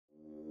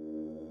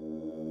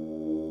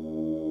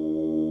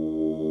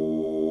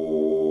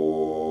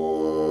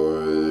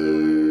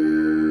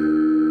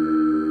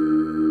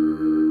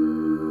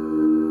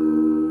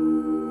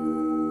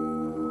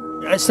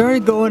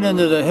started going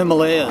into the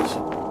Himalayas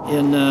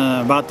in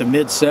about the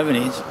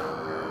mid-70s,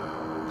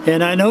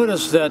 and I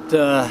noticed that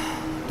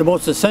the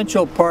most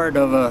essential part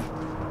of a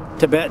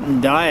Tibetan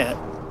diet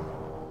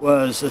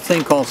was a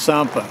thing called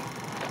tsampa,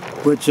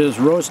 which is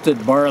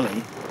roasted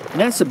barley. And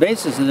that's the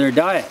basis of their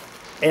diet.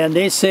 And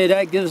they say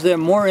that gives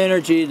them more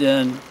energy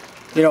than,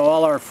 you know,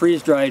 all our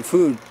freeze-dried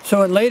food.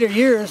 So in later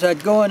years,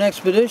 I'd go on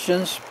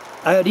expeditions,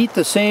 I would eat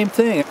the same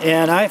thing,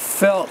 and I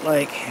felt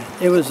like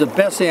it was the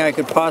best thing I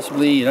could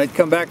possibly eat. I'd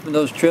come back from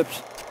those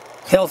trips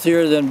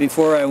healthier than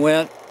before I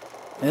went.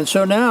 And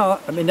so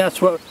now, I mean,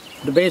 that's what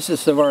the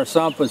basis of our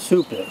Tsampa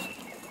Soup is.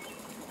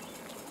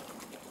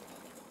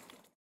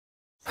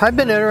 I've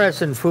been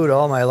interested in food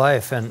all my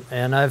life,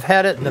 and I've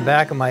had it in the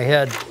back of my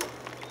head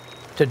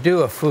to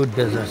do a food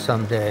business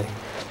someday.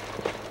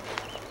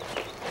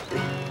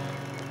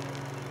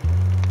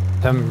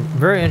 I'm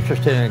very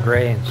interested in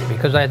grains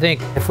because I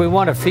think if we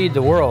want to feed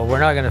the world, we're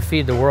not going to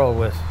feed the world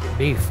with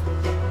beef.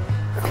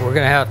 We're going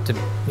to have to,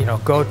 you know,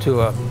 go to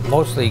a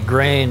mostly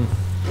grain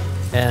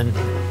and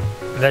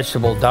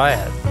vegetable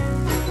diet.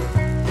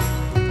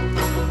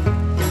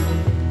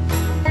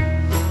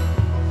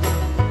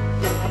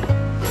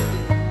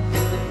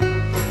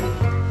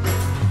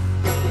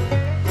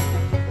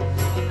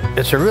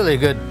 It's a really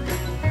good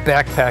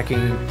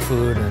backpacking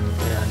food,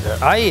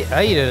 and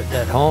I eat it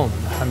at home.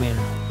 I mean,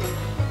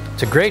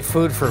 it's a great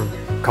food for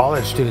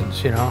college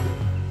students, you know.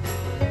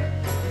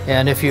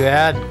 And if you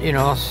add, you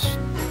know,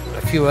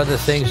 a few other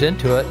things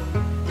into it,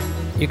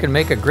 you can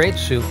make a great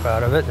soup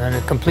out of it and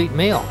a complete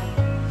meal.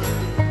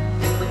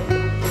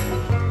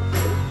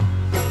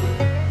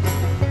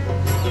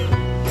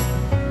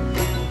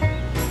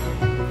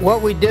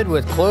 What we did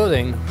with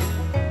clothing,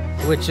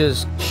 which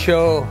is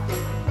show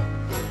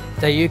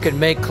that you can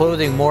make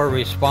clothing more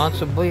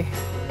responsibly,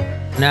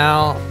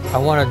 now I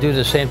want to do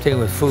the same thing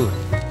with food.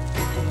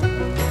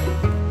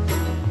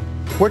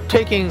 We're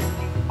taking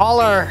all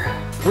our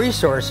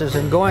resources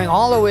and going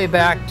all the way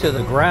back to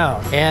the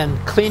ground and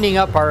cleaning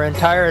up our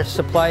entire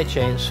supply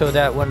chain so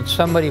that when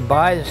somebody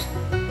buys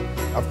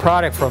a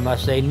product from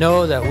us, they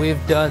know that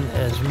we've done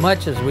as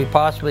much as we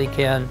possibly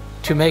can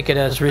to make it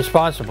as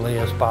responsibly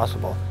as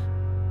possible.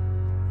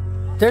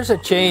 There's a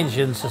change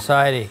in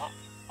society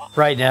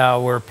right now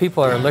where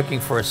people are looking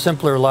for a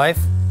simpler life,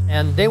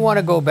 and they want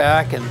to go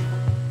back and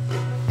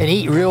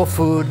eat real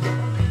food,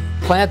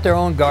 plant their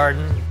own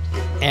garden,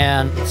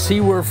 and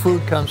see where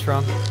food comes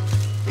from.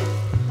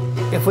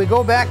 If we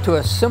go back to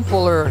a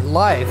simpler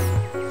life,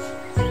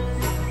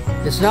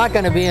 it's not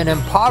going to be an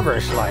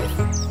impoverished life.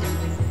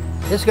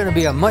 It's going to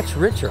be a much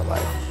richer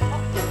life.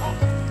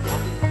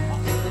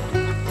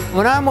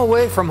 When I'm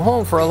away from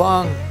home for a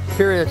long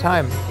period of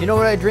time, you know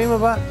what I dream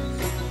about?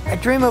 I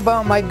dream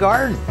about my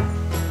garden.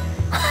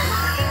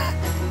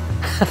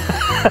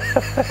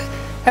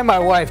 And my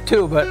wife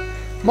too, but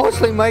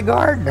mostly my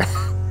garden.